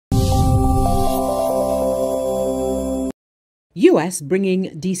US bringing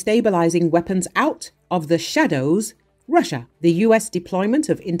destabilizing weapons out of the shadows. Russia. The US deployment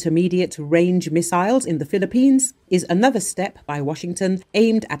of intermediate-range missiles in the Philippines is another step by Washington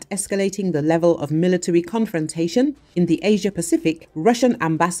aimed at escalating the level of military confrontation in the Asia-Pacific, Russian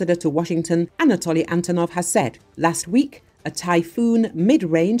ambassador to Washington Anatoly Antonov has said. Last week, a Typhoon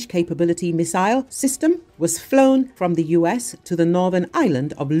Mid-Range Capability missile system was flown from the US to the northern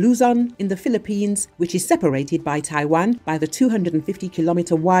island of Luzon in the Philippines, which is separated by Taiwan by the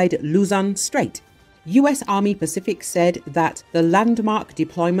 250-kilometer-wide Luzon Strait. US Army Pacific said that the landmark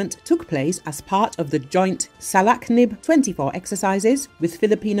deployment took place as part of the joint Salaknib 24 exercises with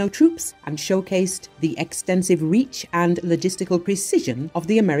Filipino troops and showcased the extensive reach and logistical precision of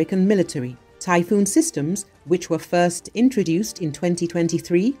the American military. Typhoon systems, which were first introduced in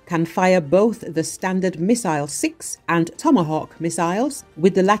 2023, can fire both the Standard Missile 6 and Tomahawk missiles,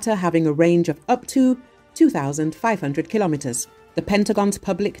 with the latter having a range of up to 2,500 kilometers. The Pentagon's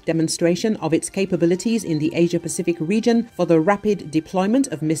public demonstration of its capabilities in the Asia-Pacific region for the rapid deployment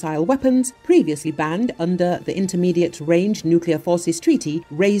of missile weapons, previously banned under the Intermediate Range Nuclear Forces Treaty,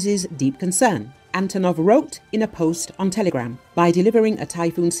 raises deep concern. Antonov wrote in a post on Telegram, "By delivering a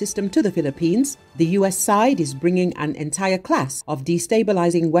Typhoon system to the Philippines, the US side is bringing an entire class of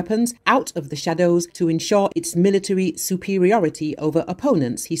destabilizing weapons out of the shadows to ensure its military superiority over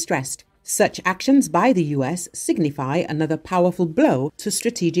opponents," he stressed. Such actions by the US signify another powerful blow to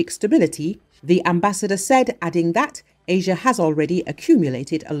strategic stability, the ambassador said, adding that Asia has already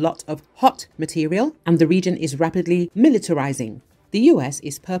accumulated a lot of hot material and the region is rapidly militarizing. The US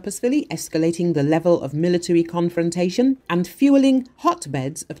is purposefully escalating the level of military confrontation and fueling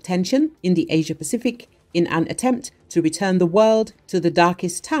hotbeds of tension in the Asia-Pacific in an attempt to return the world to the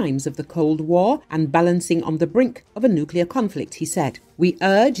darkest times of the Cold War and balancing on the brink of a nuclear conflict, he said. "We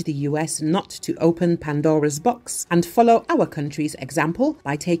urge the US not to open Pandora's box and follow our country's example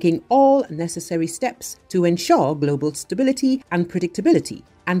by taking all necessary steps to ensure global stability and predictability,"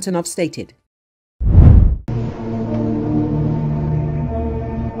 Antonov stated.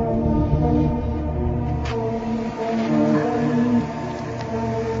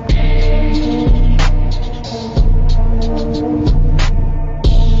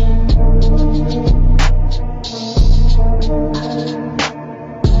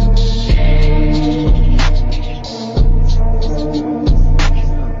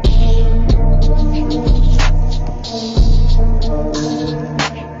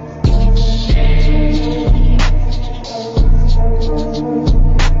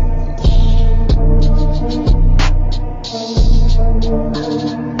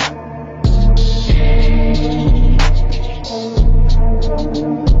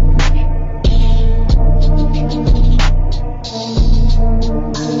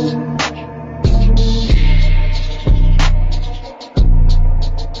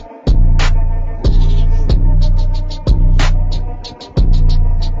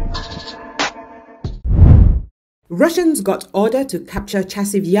 Russians got order to capture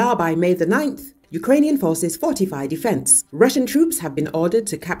Chasiv Yar by May the 9th. Ukrainian forces fortify defense. Russian troops have been ordered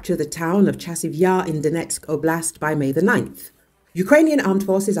to capture the town of Chasiv Yar in Donetsk Oblast by May the 9th. Ukrainian armed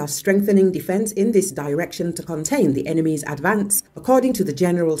forces are strengthening defense in this direction to contain the enemy's advance, according to the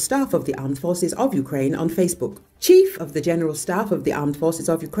General Staff of the Armed Forces of Ukraine on Facebook. Chief of the General Staff of the Armed Forces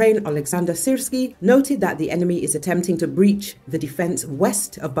of Ukraine, Alexander Syrsky, noted that the enemy is attempting to breach the defense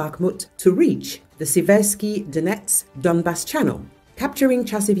west of Bakhmut to reach the Siversky Donetsk Donbas Channel. Capturing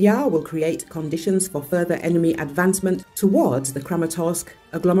Chasiv Yar will create conditions for further enemy advancement towards the Kramatorsk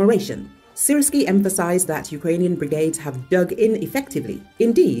agglomeration. Syrsky emphasized that Ukrainian brigades have dug in effectively.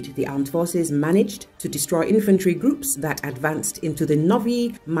 Indeed, the armed forces managed to destroy infantry groups that advanced into the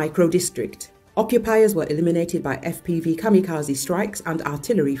Novy micro-district. Occupiers were eliminated by FPV kamikaze strikes and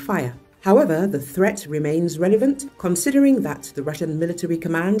artillery fire. However, the threat remains relevant, considering that the Russian military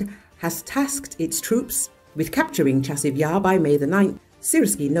command has tasked its troops with capturing Chasiv Yar by May the 9th,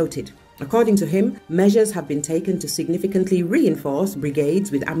 Syrsky noted. According to him, measures have been taken to significantly reinforce brigades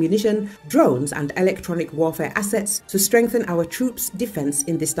with ammunition, drones and electronic warfare assets to strengthen our troops' defense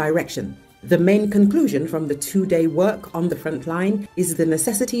in this direction. The main conclusion from the two-day work on the front line is the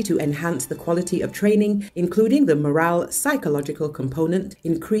necessity to enhance the quality of training, including the morale psychological component,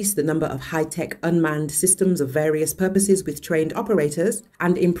 increase the number of high-tech unmanned systems of various purposes with trained operators,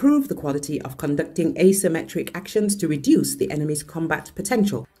 and improve the quality of conducting asymmetric actions to reduce the enemy's combat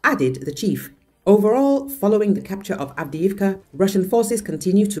potential, added the chief. Overall, following the capture of Avdiivka, Russian forces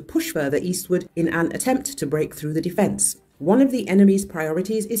continue to push further eastward in an attempt to break through the defense. One of the enemy's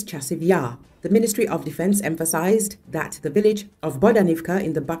priorities is Chasiv Yar. The Ministry of Defense emphasized that the village of Bodanivka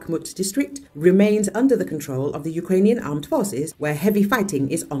in the Bakhmut district remains under the control of the Ukrainian armed forces, where heavy fighting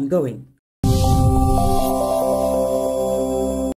is ongoing.